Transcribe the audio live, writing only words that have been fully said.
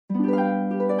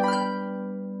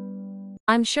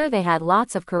I'm sure they had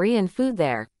lots of Korean food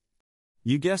there.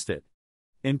 You guessed it.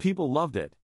 And people loved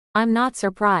it. I'm not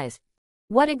surprised.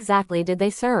 What exactly did they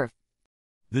serve?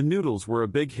 The noodles were a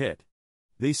big hit.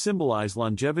 They symbolize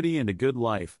longevity and a good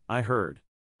life, I heard.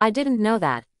 I didn't know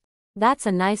that. That's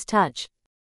a nice touch.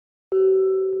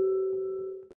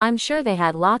 I'm sure they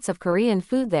had lots of Korean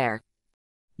food there.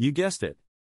 You guessed it.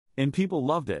 And people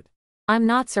loved it. I'm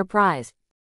not surprised.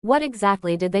 What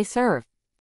exactly did they serve?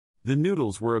 The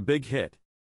noodles were a big hit.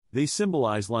 They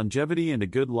symbolize longevity and a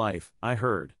good life, I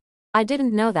heard. I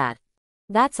didn't know that.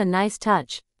 That's a nice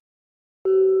touch.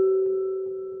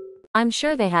 I'm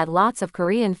sure they had lots of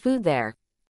Korean food there.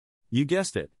 You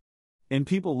guessed it. And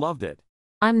people loved it.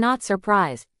 I'm not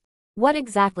surprised. What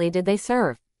exactly did they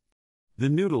serve? The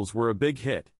noodles were a big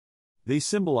hit. They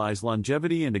symbolize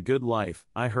longevity and a good life,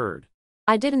 I heard.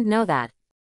 I didn't know that.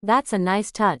 That's a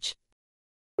nice touch.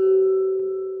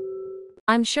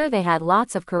 I'm sure they had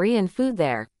lots of Korean food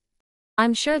there.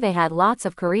 I'm sure they had lots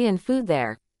of Korean food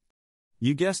there.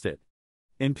 You guessed it.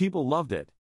 And people loved it.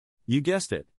 You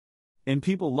guessed it. And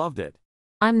people loved it.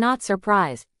 I'm not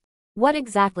surprised. What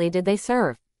exactly did they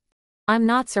serve? I'm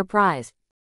not surprised.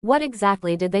 What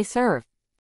exactly did they serve?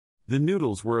 The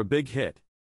noodles were a big hit.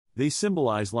 They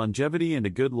symbolize longevity and a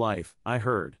good life, I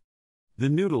heard. The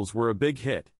noodles were a big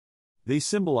hit. They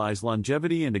symbolize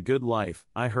longevity and a good life,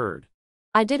 I heard.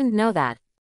 I didn't know that.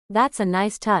 That's a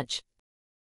nice touch.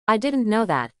 I didn't know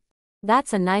that.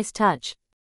 That's a nice touch.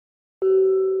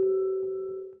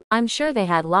 I'm sure they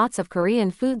had lots of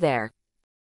Korean food there.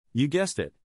 You guessed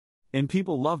it. And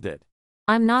people loved it.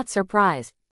 I'm not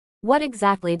surprised. What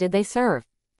exactly did they serve?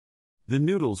 The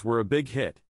noodles were a big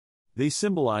hit. They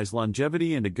symbolize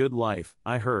longevity and a good life,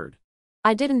 I heard.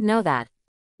 I didn't know that.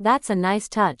 That's a nice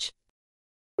touch.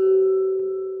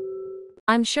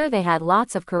 I'm sure they had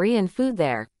lots of Korean food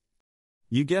there.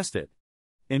 You guessed it.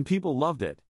 And people loved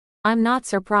it. I'm not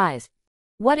surprised.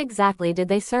 What exactly did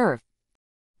they serve?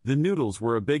 The noodles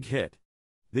were a big hit.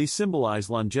 They symbolize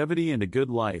longevity and a good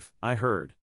life, I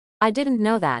heard. I didn't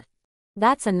know that.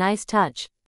 That's a nice touch.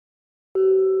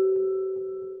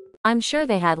 I'm sure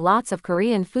they had lots of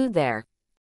Korean food there.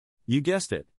 You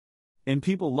guessed it. And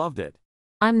people loved it.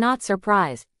 I'm not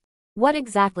surprised. What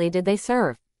exactly did they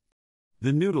serve?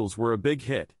 The noodles were a big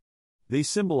hit. They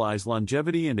symbolize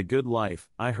longevity and a good life,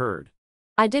 I heard.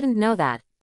 I didn't know that.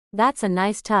 That's a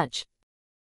nice touch.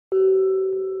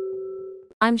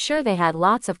 I'm sure they had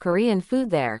lots of Korean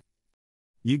food there.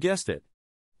 You guessed it.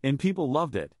 And people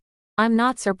loved it. I'm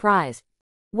not surprised.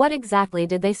 What exactly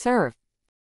did they serve?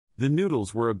 The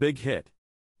noodles were a big hit.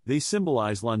 They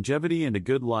symbolize longevity and a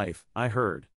good life, I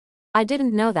heard. I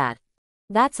didn't know that.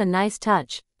 That's a nice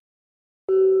touch.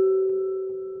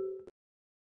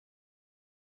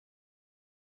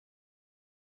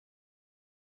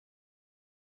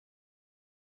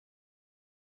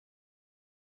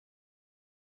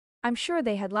 I'm sure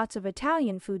they had lots of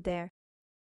Italian food there.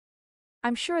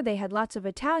 I'm sure they had lots of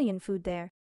Italian food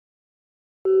there.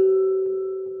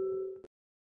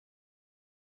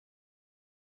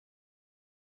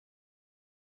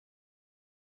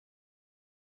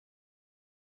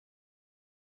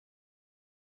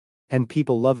 And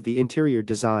people loved the interior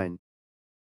design.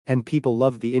 And people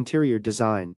loved the interior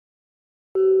design.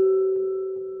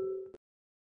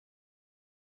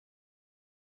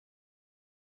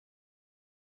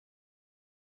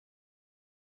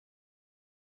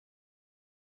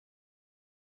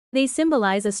 They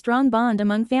symbolize a strong bond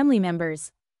among family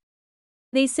members.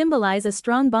 They symbolize a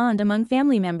strong bond among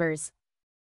family members.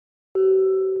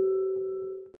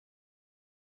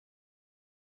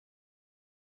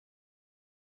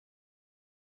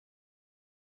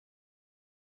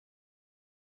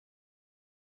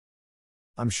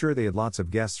 I'm sure they had lots of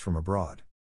guests from abroad.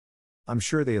 I'm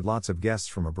sure they had lots of guests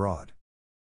from abroad.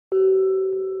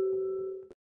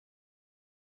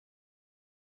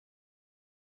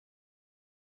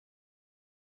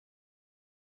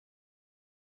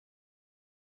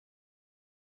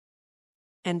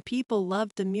 And people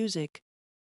loved the music.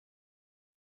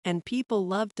 And people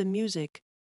loved the music.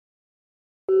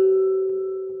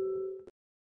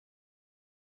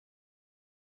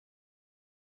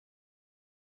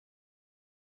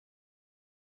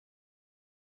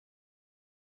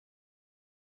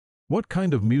 What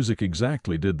kind of music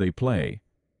exactly did they play?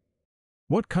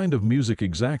 What kind of music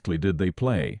exactly did they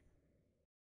play?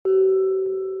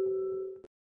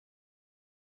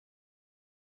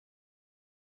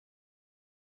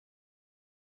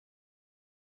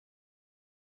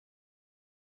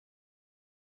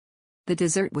 The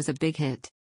dessert was a big hit.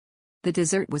 The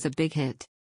dessert was a big hit.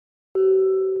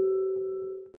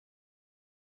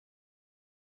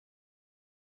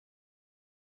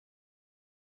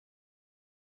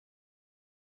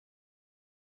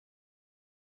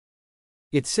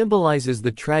 It symbolizes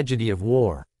the tragedy of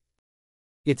war.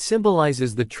 It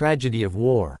symbolizes the tragedy of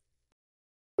war.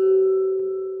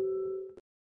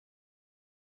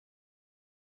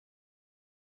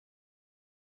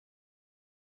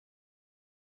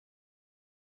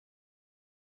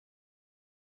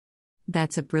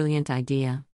 That's a brilliant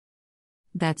idea.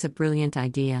 That's a brilliant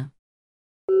idea.